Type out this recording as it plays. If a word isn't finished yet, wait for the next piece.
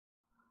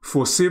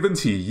For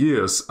 70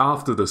 years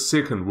after the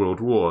Second World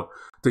War,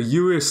 the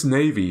US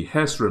Navy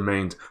has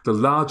remained the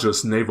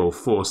largest naval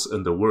force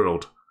in the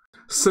world.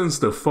 Since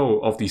the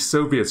fall of the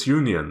Soviet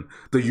Union,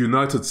 the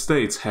United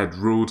States had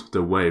ruled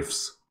the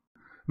waves.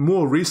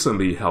 More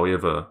recently,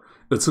 however,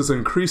 it is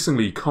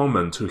increasingly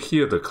common to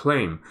hear the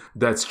claim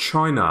that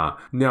China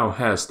now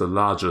has the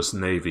largest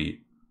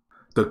navy.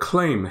 The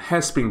claim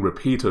has been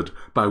repeated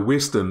by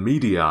Western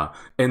media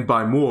and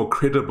by more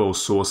credible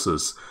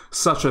sources,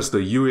 such as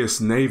the US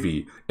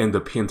Navy and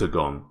the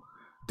Pentagon.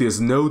 There's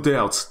no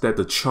doubt that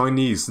the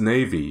Chinese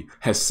Navy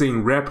has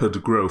seen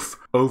rapid growth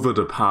over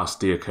the past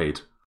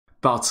decade.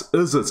 But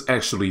is it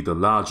actually the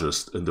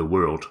largest in the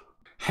world?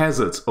 Has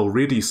it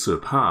already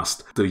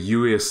surpassed the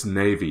US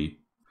Navy?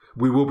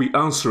 We will be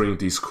answering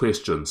these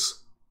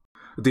questions.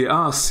 There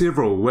are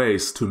several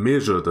ways to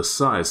measure the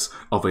size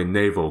of a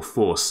naval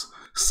force,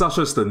 such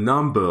as the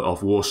number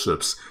of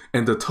warships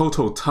and the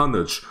total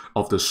tonnage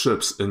of the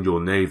ships in your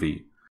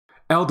navy.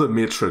 Other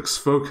metrics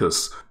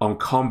focus on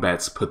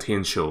combat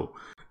potential,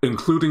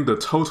 including the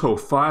total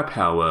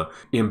firepower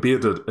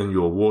embedded in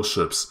your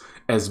warships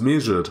as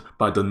measured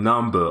by the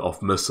number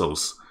of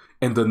missiles,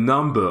 and the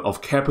number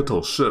of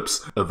capital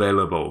ships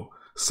available,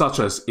 such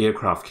as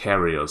aircraft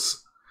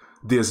carriers.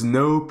 There's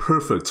no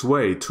perfect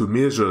way to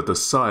measure the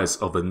size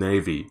of a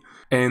navy,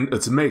 and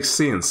it makes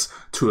sense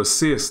to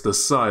assess the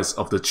size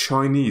of the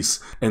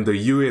Chinese and the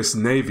US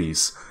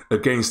navies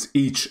against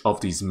each of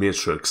these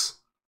metrics.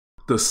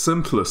 The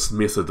simplest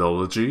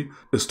methodology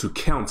is to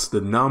count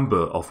the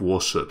number of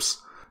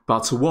warships.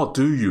 But what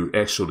do you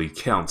actually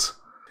count?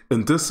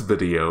 In this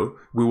video,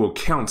 we will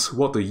count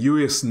what the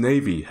US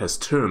Navy has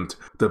termed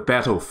the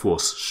battle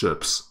force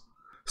ships.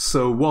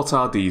 So what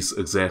are these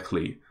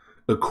exactly?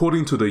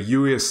 According to the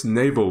US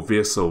Naval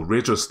Vessel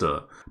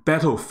Register,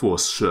 battle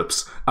force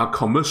ships are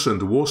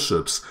commissioned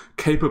warships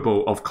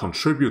capable of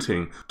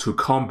contributing to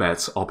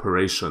combat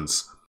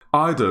operations,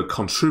 either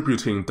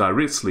contributing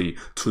directly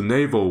to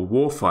naval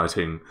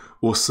warfighting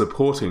or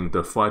supporting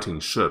the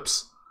fighting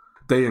ships.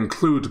 They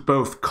include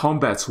both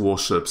combat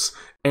warships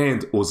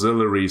and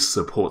auxiliary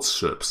support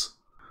ships.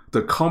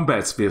 The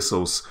combat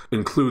vessels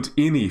include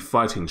any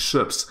fighting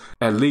ships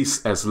at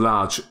least as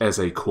large as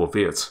a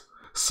corvette,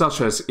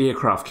 such as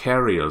aircraft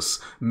carriers,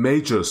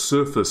 major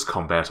surface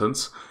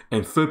combatants,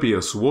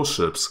 amphibious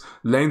warships,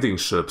 landing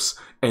ships,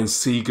 and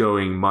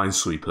seagoing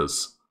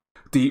minesweepers.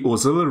 The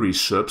auxiliary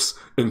ships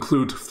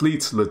include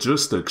fleet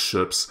logistics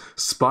ships,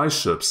 spy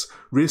ships,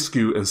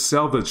 rescue and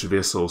salvage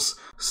vessels,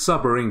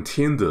 submarine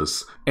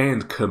tenders,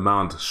 and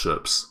command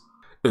ships.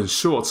 In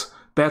short,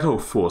 battle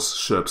force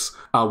ships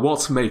are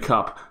what make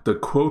up the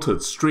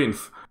quoted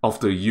strength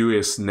of the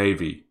US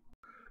Navy.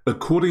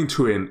 According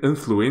to an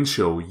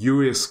influential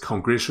US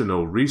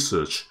congressional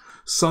research,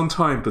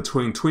 sometime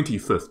between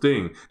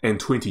 2015 and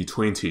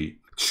 2020,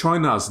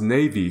 China's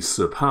Navy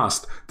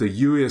surpassed the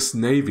US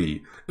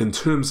Navy in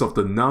terms of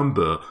the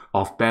number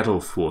of battle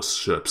force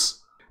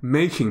ships,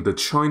 making the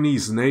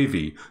Chinese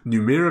Navy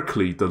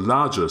numerically the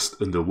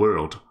largest in the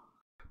world.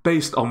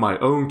 Based on my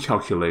own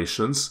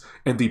calculations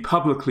and the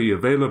publicly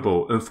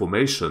available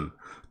information,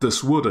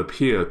 this would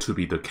appear to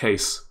be the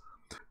case.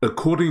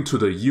 According to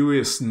the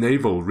US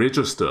Naval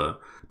Register,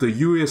 the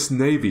US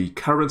Navy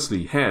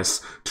currently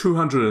has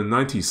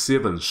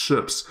 297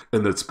 ships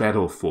in its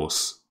battle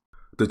force.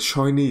 The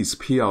Chinese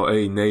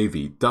PLA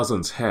Navy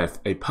doesn't have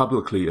a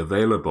publicly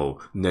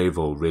available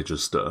naval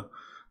register,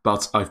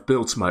 but I've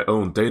built my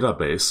own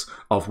database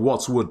of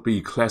what would be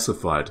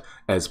classified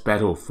as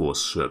battle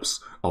force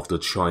ships of the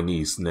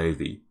Chinese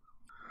Navy.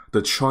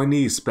 The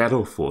Chinese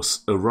battle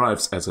force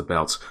arrives at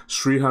about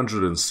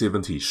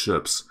 370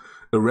 ships,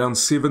 around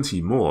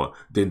 70 more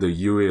than the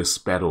US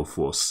battle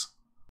force.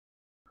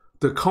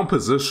 The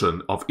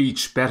composition of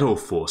each battle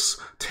force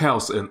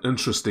tells an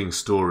interesting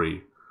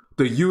story.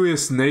 The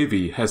US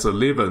Navy has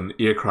 11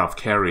 aircraft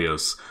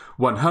carriers,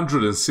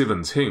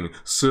 117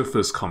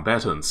 surface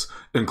combatants,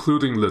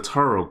 including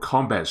littoral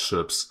combat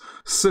ships,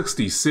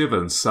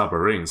 67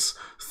 submarines,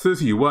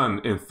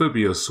 31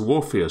 amphibious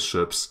warfare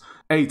ships,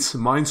 8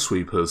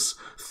 minesweepers,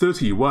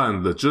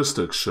 31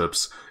 logistics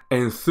ships,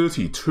 and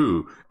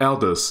 32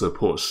 elder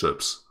support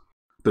ships.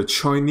 The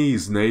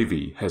Chinese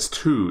Navy has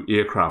 2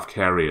 aircraft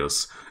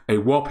carriers, a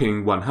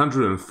whopping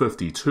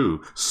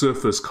 152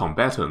 surface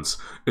combatants,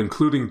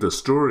 including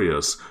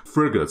destroyers,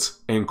 frigates,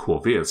 and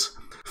corvettes,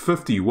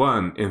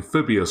 51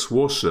 amphibious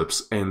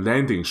warships and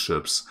landing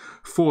ships,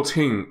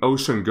 14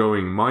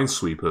 ocean-going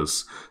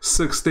minesweepers,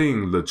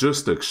 16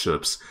 logistics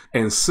ships,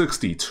 and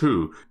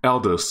 62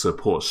 elder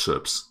support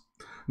ships.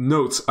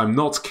 Note I'm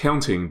not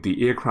counting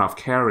the aircraft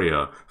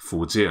carrier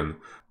Fujian,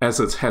 as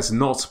it has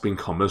not been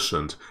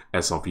commissioned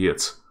as of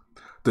yet.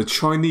 The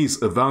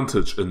Chinese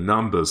advantage in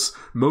numbers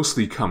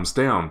mostly comes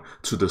down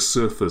to the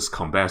surface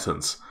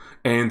combatants,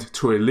 and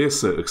to a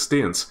lesser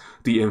extent,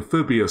 the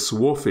amphibious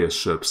warfare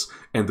ships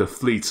and the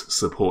fleet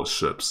support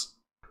ships.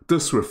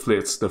 This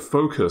reflects the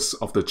focus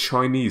of the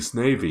Chinese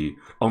Navy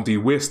on the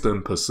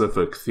Western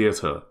Pacific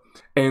Theater,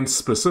 and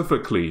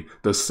specifically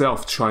the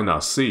South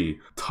China Sea,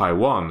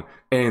 Taiwan,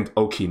 and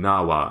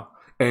Okinawa,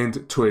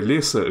 and to a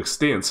lesser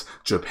extent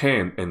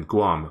Japan and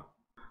Guam.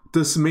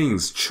 This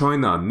means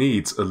China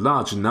needs a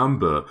large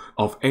number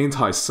of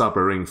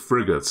anti-submarine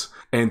frigates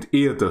and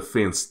air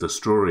defense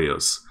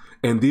destroyers,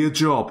 and their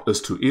job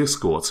is to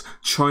escort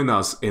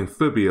China's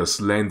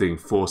amphibious landing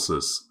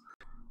forces.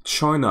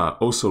 China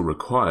also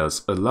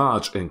requires a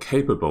large and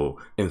capable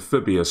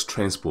amphibious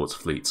transport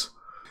fleet,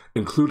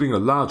 including a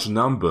large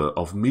number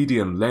of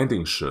medium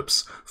landing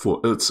ships for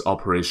its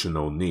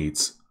operational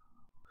needs.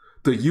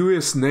 The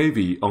US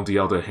Navy, on the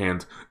other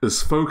hand,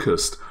 is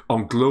focused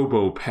on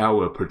global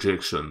power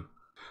projection.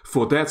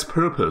 For that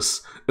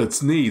purpose,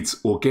 it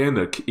needs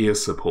organic air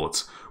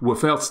support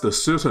without the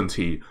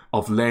certainty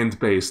of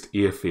land-based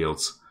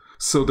airfields,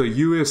 so the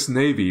US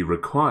Navy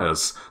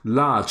requires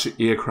large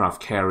aircraft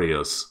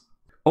carriers.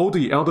 All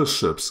the other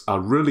ships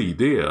are really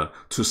there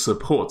to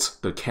support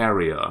the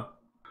carrier.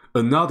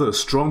 Another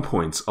strong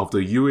point of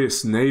the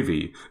US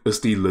Navy is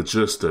the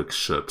logistic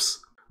ships,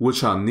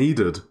 which are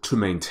needed to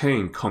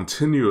maintain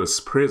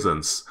continuous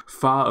presence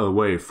far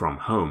away from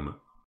home.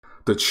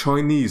 The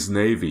Chinese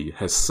Navy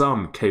has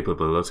some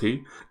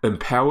capability in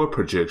power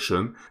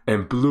projection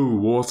and blue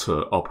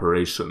water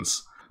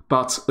operations,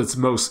 but its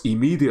most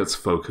immediate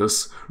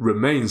focus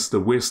remains the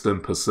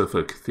Western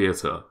Pacific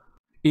theater.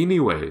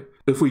 Anyway,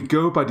 if we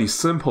go by the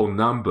simple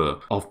number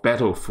of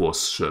battle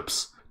force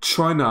ships,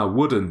 China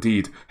would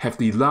indeed have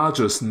the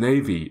largest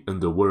navy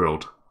in the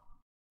world.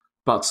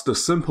 But the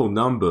simple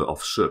number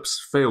of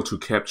ships fail to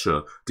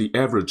capture the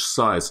average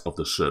size of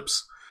the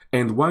ships,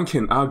 and one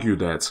can argue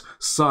that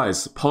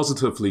size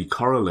positively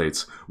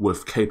correlates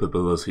with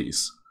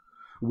capabilities.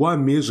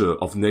 One measure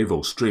of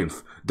naval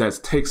strength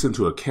that takes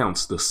into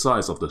account the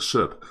size of the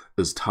ship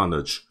is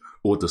tonnage,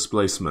 or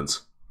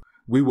displacement.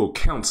 We will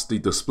count the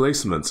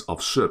displacement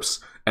of ships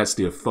as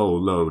their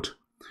full load,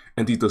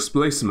 and the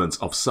displacement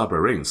of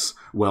submarines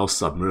while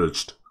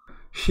submerged.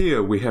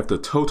 Here we have the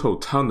total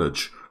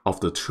tonnage of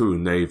the two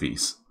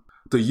navies.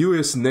 The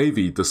US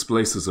Navy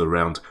displaces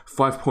around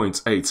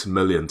 5.8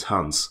 million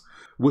tons,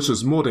 which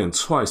is more than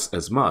twice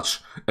as much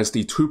as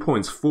the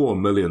 2.4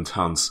 million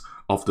tons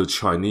of the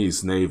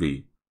Chinese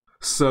Navy.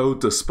 So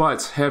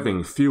despite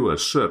having fewer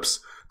ships,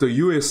 the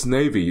US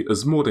Navy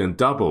is more than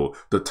double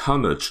the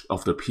tonnage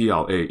of the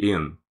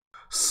PLA.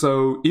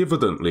 So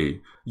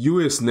evidently,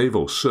 US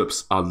naval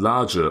ships are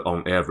larger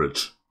on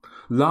average.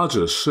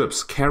 Larger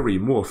ships carry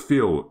more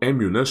fuel,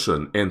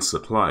 ammunition, and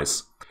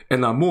supplies,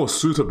 and are more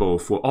suitable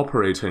for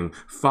operating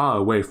far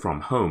away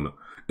from home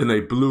in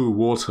a blue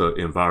water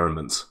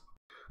environment.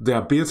 They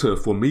are better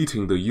for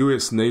meeting the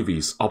US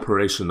Navy's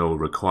operational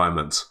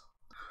requirements.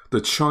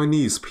 The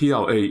Chinese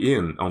PLA,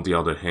 on the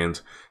other hand,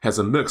 has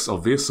a mix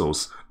of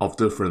vessels of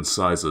different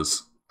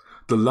sizes.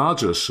 The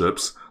larger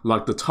ships,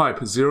 like the Type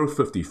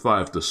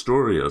 055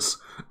 destroyers,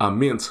 are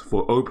meant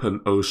for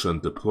open ocean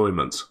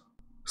deployment.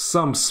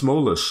 Some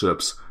smaller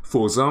ships,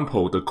 for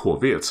example the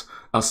corvette,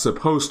 are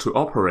supposed to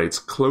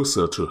operate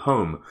closer to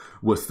home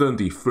within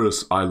the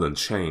first island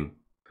chain,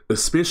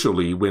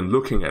 especially when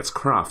looking at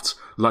craft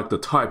like the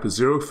Type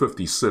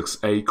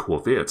 056A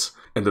corvette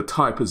and the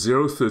Type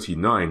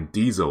 039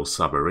 diesel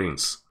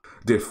submarines.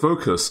 Their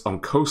focus on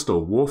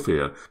coastal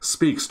warfare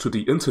speaks to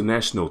the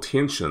international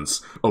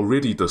tensions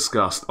already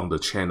discussed on the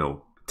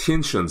channel.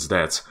 Tensions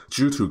that,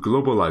 due to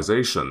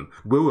globalization,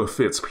 will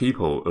affect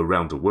people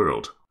around the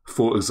world.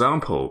 For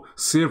example,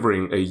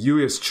 severing a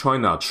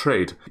US-China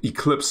trade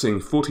eclipsing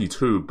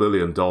 $42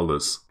 billion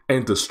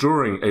and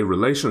destroying a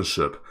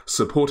relationship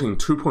supporting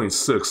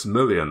 2.6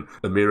 million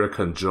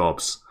American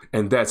jobs,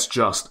 and that's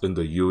just in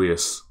the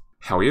US.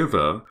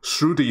 However,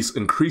 through these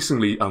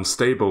increasingly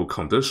unstable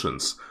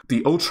conditions,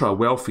 the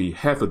ultra-wealthy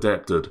have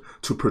adapted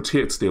to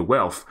protect their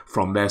wealth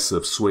from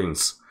massive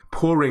swings,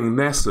 pouring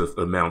massive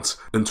amounts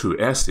into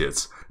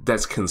assets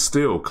that can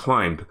still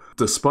climb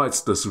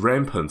despite this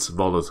rampant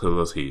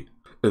volatility.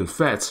 In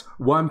fact,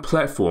 one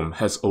platform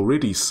has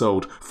already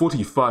sold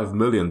 $45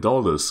 million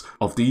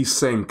of these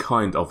same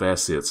kind of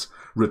assets,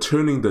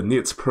 returning the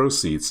net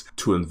proceeds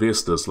to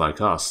investors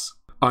like us.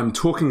 I'm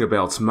talking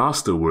about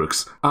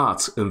Masterworks'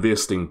 art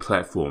investing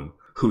platform,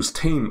 whose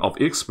team of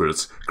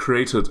experts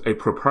created a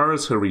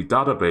proprietary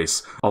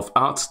database of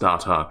art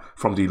data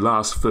from the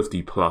last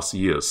 50+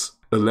 years,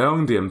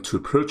 allowing them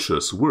to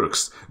purchase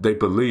works they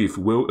believe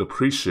will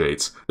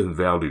appreciate in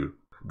value.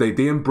 They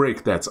then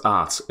break that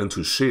art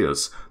into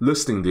shares,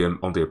 listing them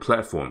on their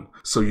platform,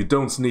 so you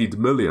don't need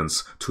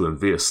millions to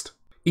invest.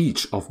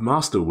 Each of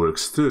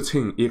Masterworks'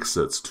 13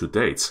 exits to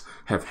date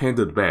have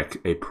handed back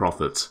a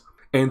profit.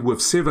 And with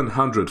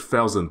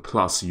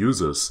 700,000+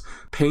 users,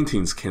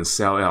 paintings can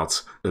sell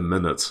out in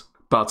minutes.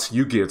 But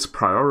you get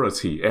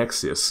priority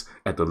access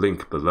at the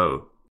link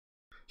below.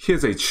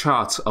 Here's a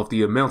chart of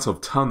the amount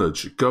of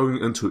tonnage going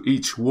into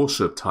each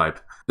warship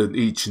type in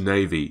each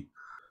navy.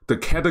 The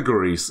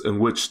categories in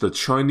which the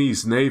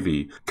Chinese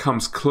Navy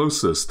comes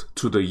closest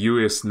to the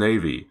US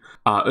Navy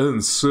are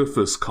in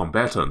surface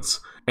combatants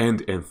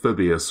and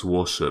amphibious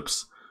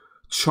warships.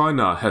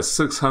 China has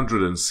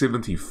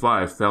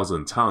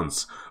 675,000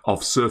 tons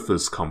of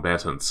surface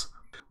combatants,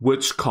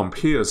 which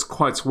compares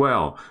quite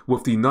well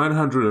with the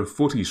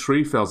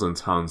 943,000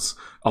 tons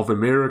of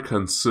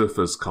American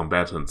surface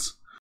combatants.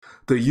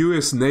 The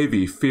US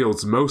Navy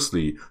fields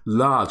mostly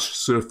large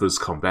surface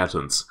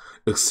combatants,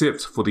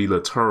 except for the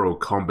littoral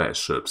combat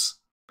ships.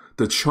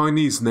 The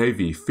Chinese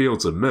Navy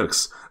fields a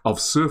mix of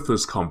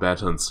surface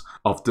combatants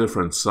of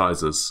different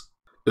sizes.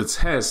 It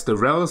has the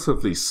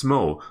relatively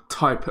small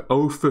Type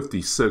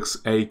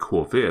 056A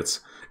corvette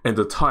and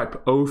the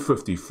Type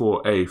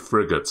 054A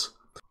frigate,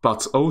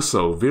 but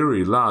also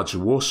very large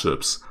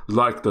warships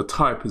like the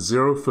Type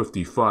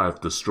 055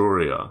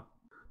 destroyer.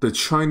 The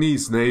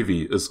Chinese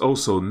Navy is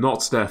also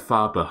not that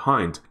far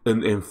behind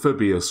in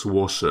amphibious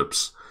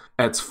warships,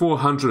 at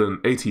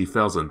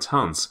 480,000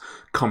 tons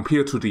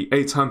compared to the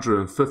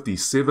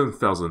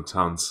 857,000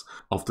 tons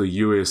of the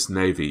US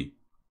Navy.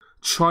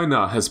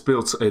 China has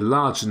built a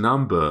large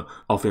number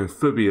of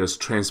amphibious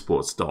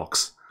transport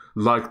docks,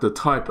 like the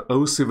Type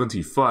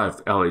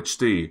 075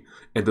 LHD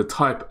and the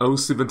Type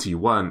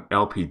 071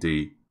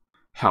 LPD.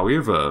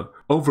 However,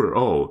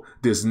 overall,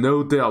 there's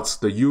no doubt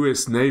the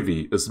US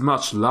Navy is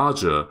much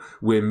larger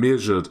when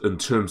measured in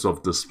terms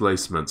of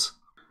displacement.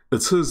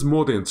 It is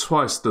more than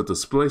twice the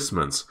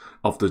displacement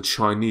of the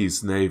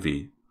Chinese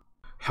Navy.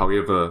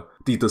 However,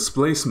 the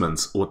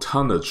displacement or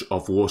tonnage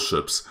of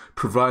warships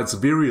provides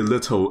very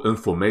little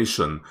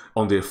information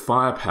on their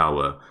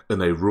firepower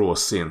in a raw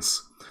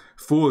sense.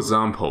 For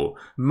example,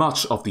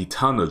 much of the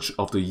tonnage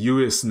of the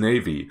US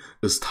Navy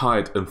is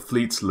tied in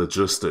fleet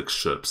logistics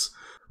ships,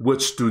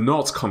 which do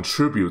not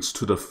contribute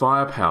to the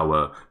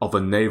firepower of a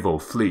naval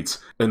fleet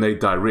in a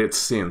direct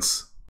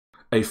sense.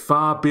 A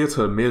far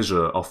better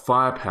measure of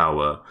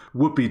firepower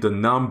would be the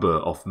number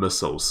of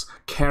missiles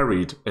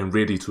carried and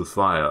ready to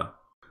fire.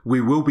 We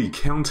will be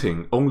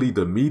counting only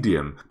the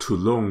medium to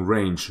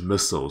long-range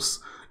missiles,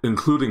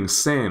 including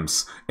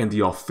SAMs and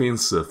the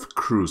offensive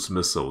cruise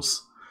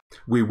missiles.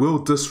 We will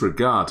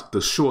disregard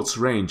the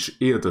short-range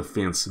air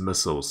defense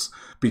missiles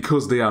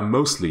because they are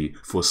mostly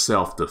for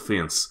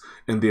self-defense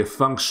and their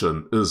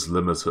function is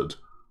limited.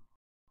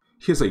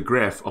 Here's a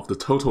graph of the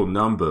total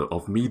number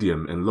of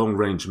medium and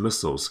long-range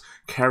missiles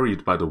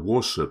carried by the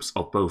warships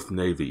of both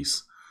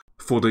navies.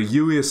 For the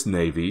US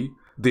Navy,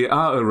 there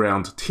are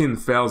around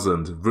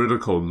 10,000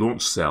 vertical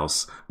launch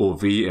cells, or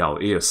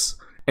VLS,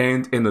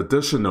 and an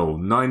additional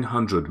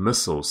 900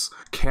 missiles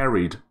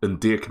carried in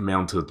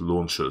deck-mounted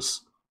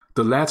launchers.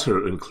 The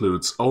latter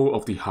includes all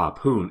of the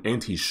Harpoon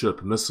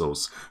anti-ship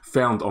missiles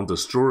found on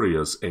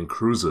destroyers and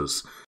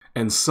cruisers,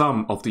 and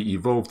some of the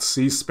evolved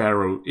Sea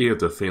Sparrow air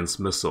defense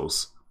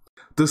missiles.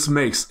 This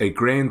makes a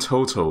grand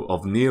total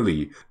of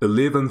nearly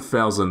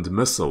 11,000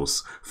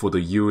 missiles for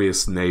the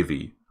US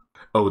Navy.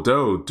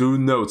 Although do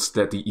note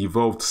that the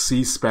evolved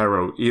Sea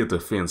Sparrow air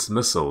defense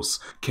missiles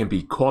can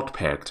be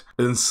quad-packed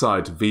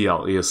inside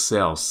VLS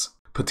cells,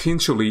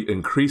 potentially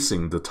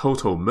increasing the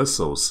total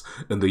missiles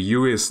in the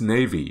US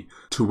Navy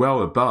to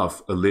well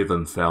above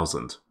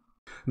 11,000.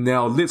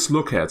 Now let's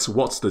look at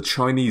what the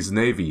Chinese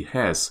Navy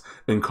has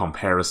in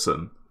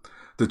comparison.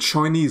 The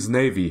Chinese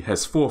Navy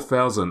has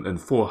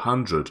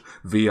 4,400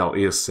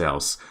 VLS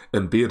cells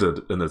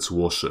embedded in its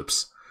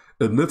warships.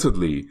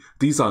 Admittedly,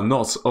 these are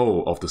not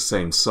all of the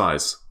same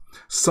size.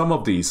 Some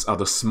of these are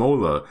the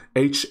smaller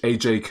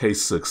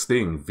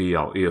HAJK-16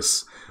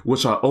 VLS,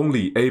 which are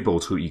only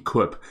able to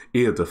equip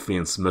air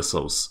defense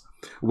missiles,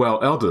 while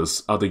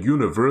others are the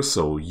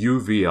universal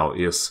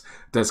UVLS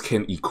that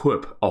can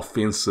equip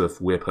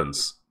offensive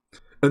weapons.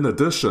 In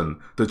addition,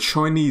 the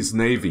Chinese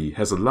Navy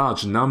has a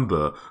large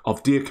number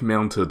of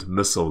deck-mounted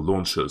missile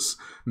launchers,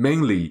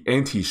 mainly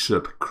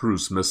anti-ship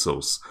cruise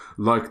missiles,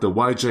 like the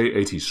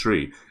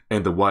YJ-83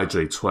 and the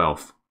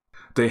YJ-12.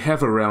 They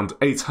have around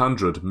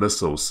 800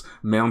 missiles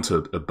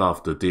mounted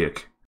above the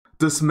deck.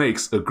 This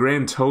makes a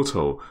grand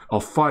total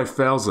of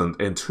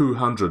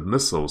 5,200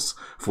 missiles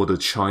for the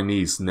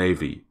Chinese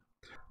Navy.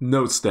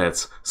 Note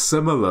that,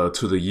 similar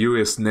to the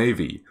US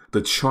Navy,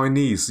 the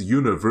Chinese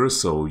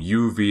Universal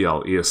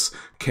UVLS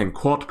can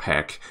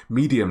quad-pack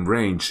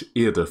medium-range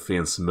air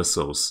defense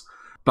missiles,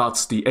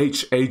 but the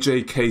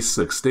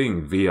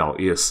HAJK-16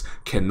 VLS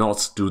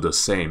cannot do the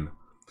same.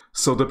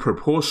 So the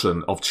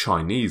proportion of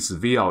Chinese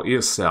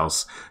VLS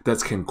cells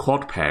that can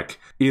quad-pack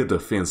air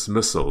defense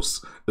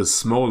missiles is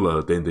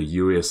smaller than the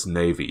US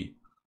Navy.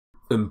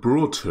 In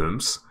broad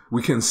terms,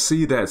 we can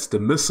see that the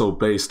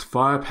missile-based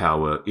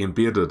firepower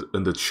embedded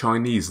in the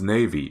Chinese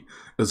Navy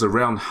is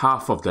around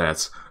half of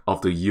that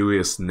of the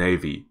US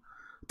Navy.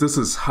 This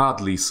is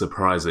hardly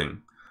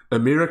surprising.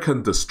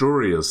 American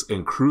destroyers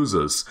and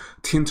cruisers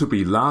tend to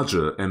be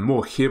larger and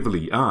more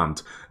heavily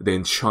armed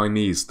than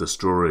Chinese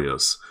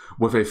destroyers,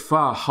 with a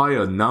far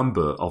higher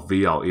number of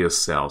VLS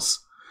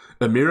cells.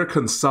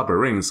 American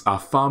submarines are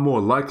far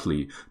more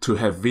likely to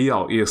have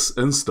VLS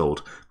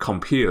installed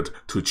compared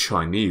to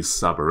Chinese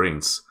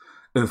submarines.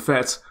 In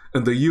fact,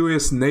 in the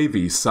US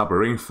Navy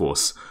submarine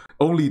force,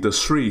 only the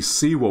 3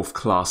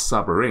 Seawolf-class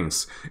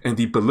submarines and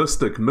the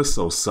ballistic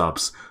missile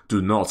subs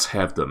do not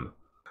have them.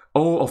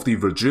 All of the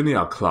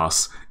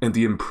Virginia-class and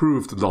the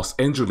improved Los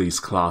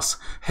Angeles-class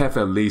have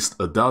at least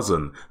a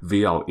dozen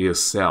VLS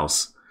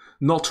cells,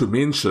 not to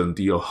mention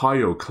the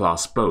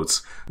Ohio-class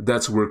boats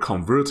that were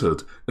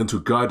converted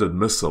into guided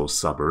missile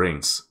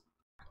submarines.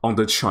 On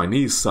the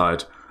Chinese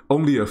side,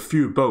 only a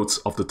few boats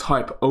of the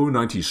type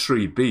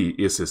O-93B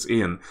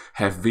SSN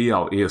have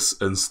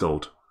VLS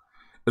installed.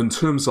 In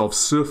terms of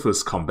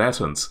surface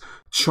combatants,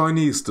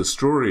 Chinese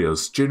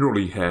destroyers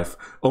generally have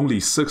only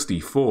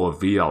 64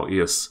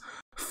 VLS,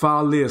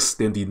 far less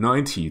than the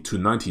 90 to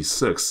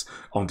 96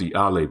 on the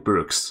PLA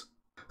Burks.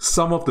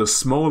 Some of the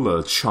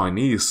smaller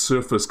Chinese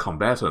surface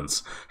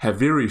combatants have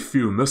very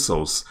few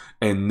missiles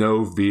and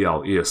no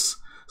VLS,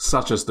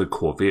 such as the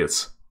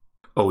corvettes.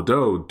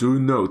 Although do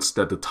note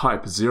that the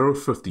Type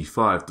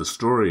 055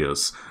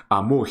 destroyers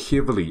are more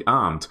heavily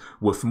armed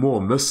with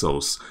more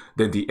missiles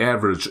than the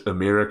average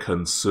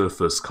American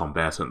surface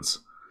combatants.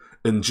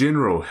 In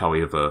general,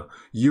 however,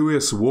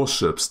 US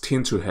warships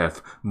tend to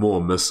have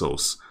more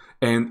missiles,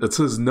 and it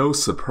is no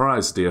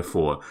surprise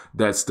therefore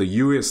that the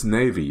US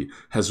Navy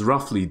has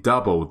roughly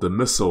doubled the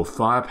missile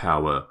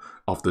firepower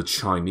of the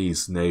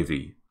Chinese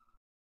Navy.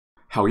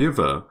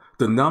 However,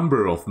 the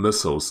number of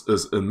missiles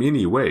is in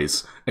many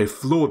ways a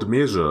flawed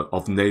measure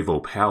of naval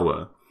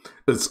power.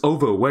 It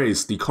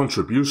overweighs the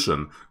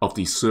contribution of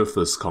the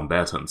surface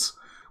combatants,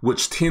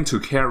 which tend to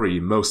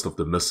carry most of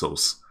the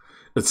missiles.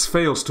 It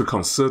fails to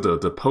consider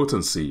the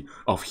potency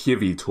of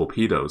heavy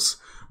torpedoes,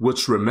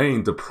 which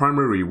remain the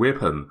primary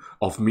weapon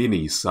of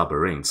many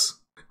submarines,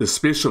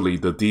 especially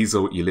the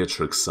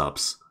diesel-electric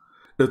subs.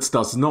 It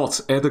does not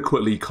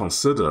adequately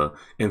consider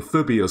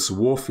amphibious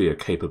warfare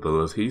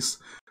capabilities,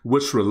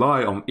 which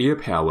rely on air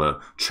power,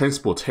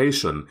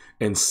 transportation,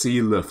 and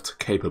sea lift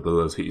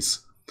capabilities.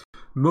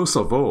 Most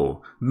of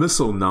all,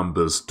 missile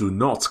numbers do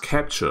not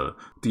capture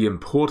the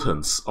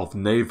importance of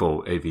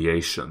naval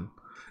aviation.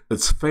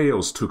 It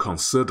fails to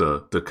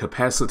consider the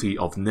capacity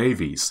of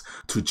navies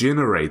to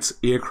generate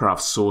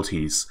aircraft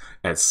sorties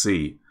at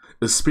sea,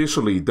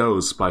 especially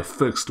those by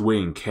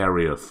fixed-wing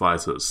carrier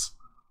fighters.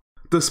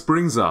 This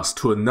brings us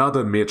to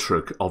another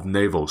metric of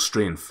naval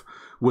strength,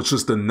 which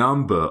is the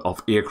number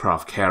of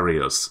aircraft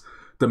carriers,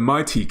 the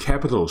mighty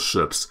capital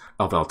ships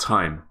of our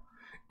time,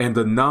 and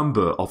the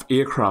number of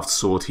aircraft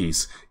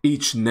sorties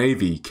each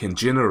navy can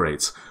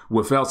generate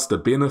without the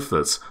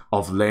benefits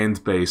of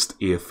land-based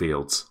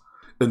airfields.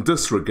 In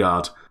this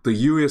regard, the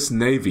US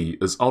Navy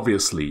is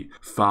obviously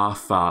far,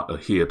 far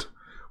ahead,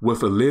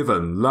 with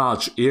 11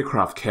 large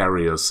aircraft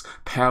carriers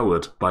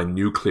powered by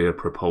nuclear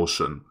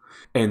propulsion,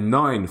 and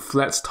 9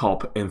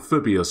 flat-top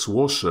amphibious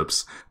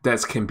warships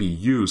that can be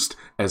used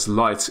as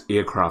light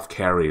aircraft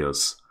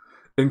carriers.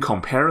 In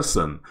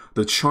comparison,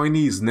 the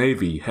Chinese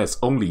Navy has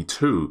only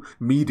 2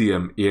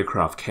 medium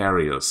aircraft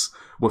carriers,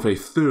 with a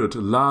third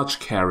large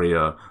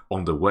carrier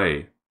on the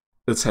way.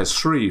 It has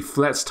 3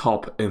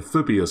 flat-top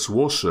amphibious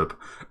warships,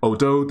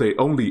 although they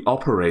only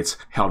operate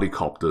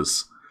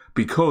helicopters,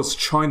 because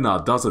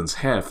China doesn't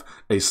have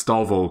a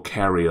STOVL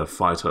carrier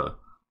fighter.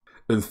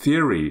 In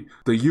theory,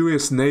 the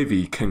US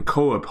Navy can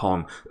call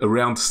upon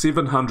around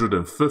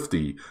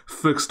 750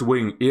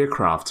 fixed-wing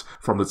aircraft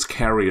from its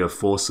carrier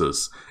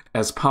forces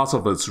as part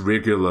of its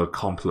regular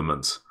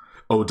complement,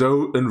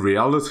 although in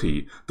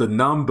reality the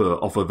number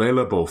of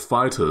available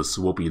fighters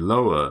will be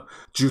lower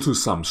due to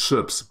some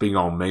ships being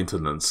on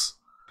maintenance.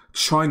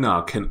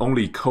 China can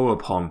only call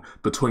upon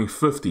between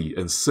 50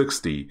 and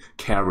 60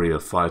 carrier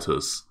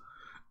fighters.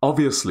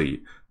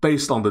 Obviously,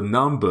 based on the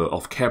number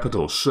of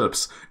capital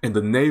ships and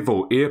the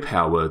naval air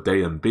power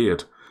they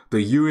embed,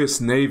 the US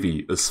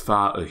Navy is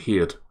far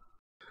ahead.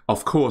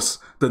 Of course,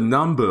 the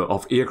number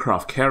of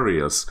aircraft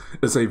carriers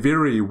is a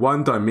very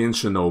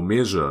one-dimensional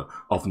measure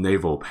of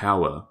naval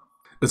power.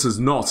 It is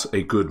not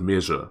a good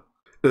measure.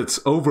 It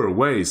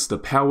overweighs the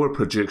power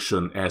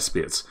projection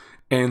aspects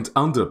and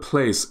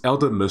underplays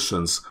other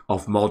missions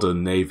of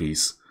modern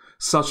navies,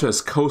 such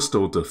as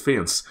coastal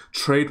defense,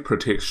 trade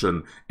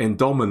protection, and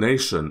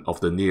domination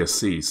of the near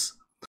seas.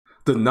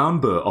 The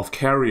number of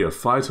carrier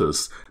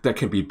fighters that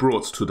can be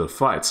brought to the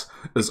fight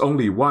is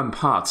only one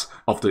part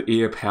of the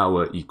air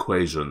power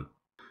equation.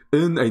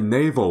 In a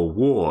naval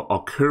war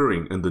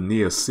occurring in the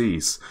near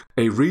seas,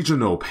 a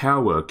regional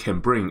power can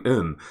bring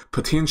in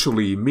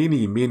potentially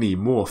many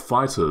more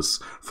fighters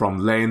from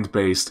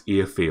land-based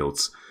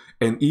airfields,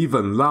 and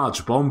even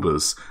large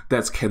bombers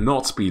that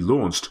cannot be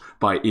launched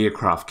by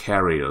aircraft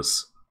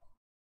carriers.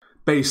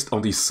 Based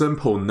on the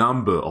simple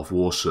number of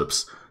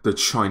warships, the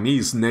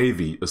Chinese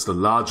Navy is the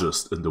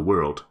largest in the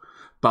world,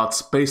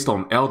 but based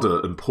on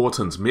other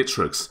important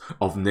metrics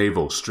of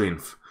naval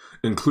strength,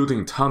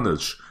 including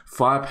tonnage,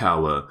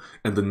 firepower,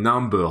 and the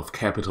number of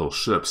capital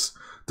ships,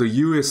 the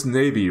US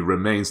Navy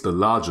remains the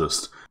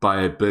largest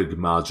by a big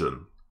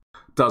margin.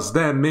 Does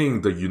that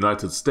mean the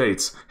United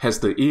States has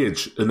the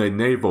edge in a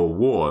naval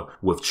war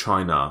with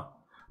China?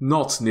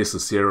 Not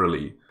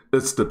necessarily.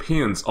 It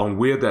depends on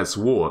where that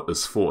war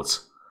is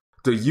fought.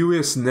 The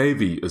US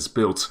Navy is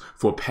built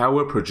for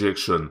power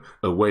projection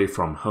away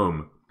from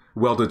home,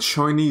 while the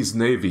Chinese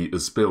Navy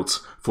is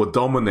built for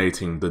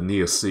dominating the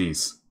near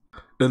seas.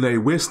 In a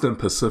Western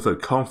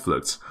Pacific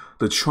conflict,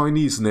 the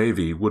Chinese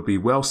Navy would be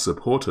well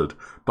supported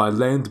by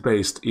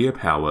land-based air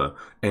power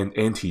and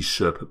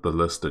anti-ship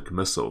ballistic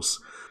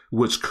missiles,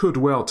 which could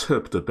well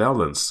tip the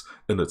balance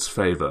in its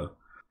favor.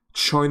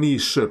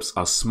 Chinese ships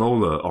are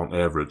smaller on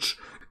average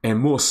and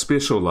more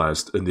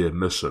specialized in their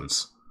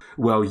missions,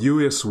 while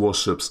US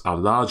warships are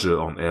larger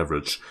on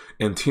average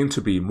and tend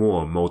to be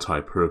more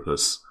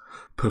multi-purpose,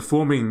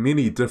 performing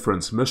many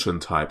different mission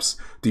types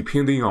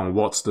depending on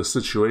what the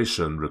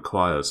situation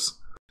requires.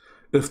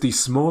 If the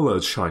smaller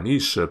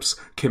Chinese ships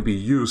can be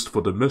used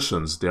for the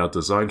missions they are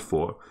designed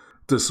for,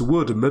 this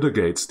would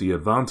mitigate the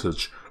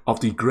advantage of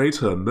the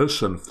greater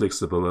mission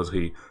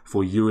flexibility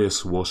for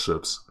US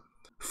warships.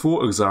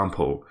 For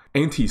example,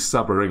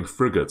 anti-submarine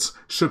frigates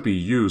should be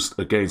used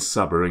against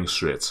submarine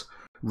threats,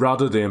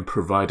 rather than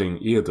providing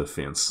air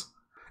defense.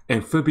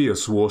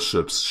 Amphibious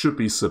warships should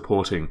be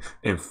supporting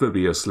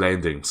amphibious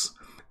landings,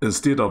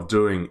 instead of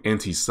doing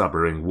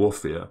anti-submarine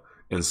warfare,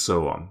 and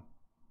so on.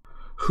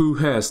 Who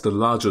has the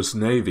largest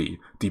navy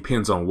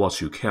depends on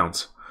what you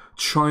count.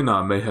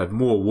 China may have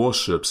more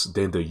warships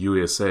than the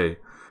USA,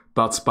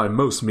 but by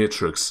most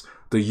metrics,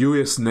 the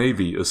US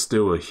Navy is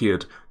still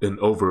ahead in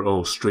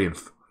overall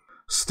strength.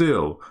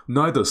 Still,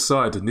 neither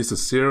side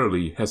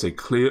necessarily has a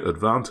clear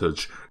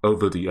advantage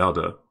over the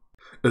other.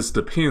 It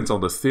depends on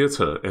the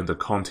theater and the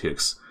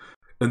context.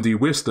 In the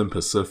Western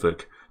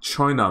Pacific,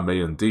 China may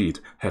indeed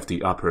have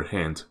the upper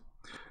hand.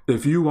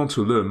 If you want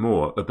to learn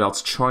more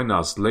about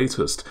China's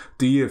latest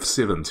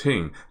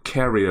DF-17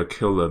 carrier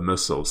killer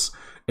missiles,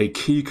 a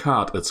key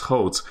card it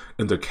holds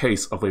in the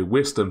case of a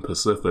Western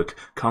Pacific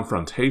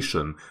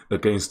confrontation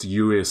against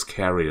US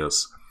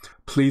carriers,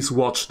 please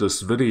watch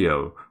this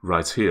video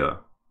right here.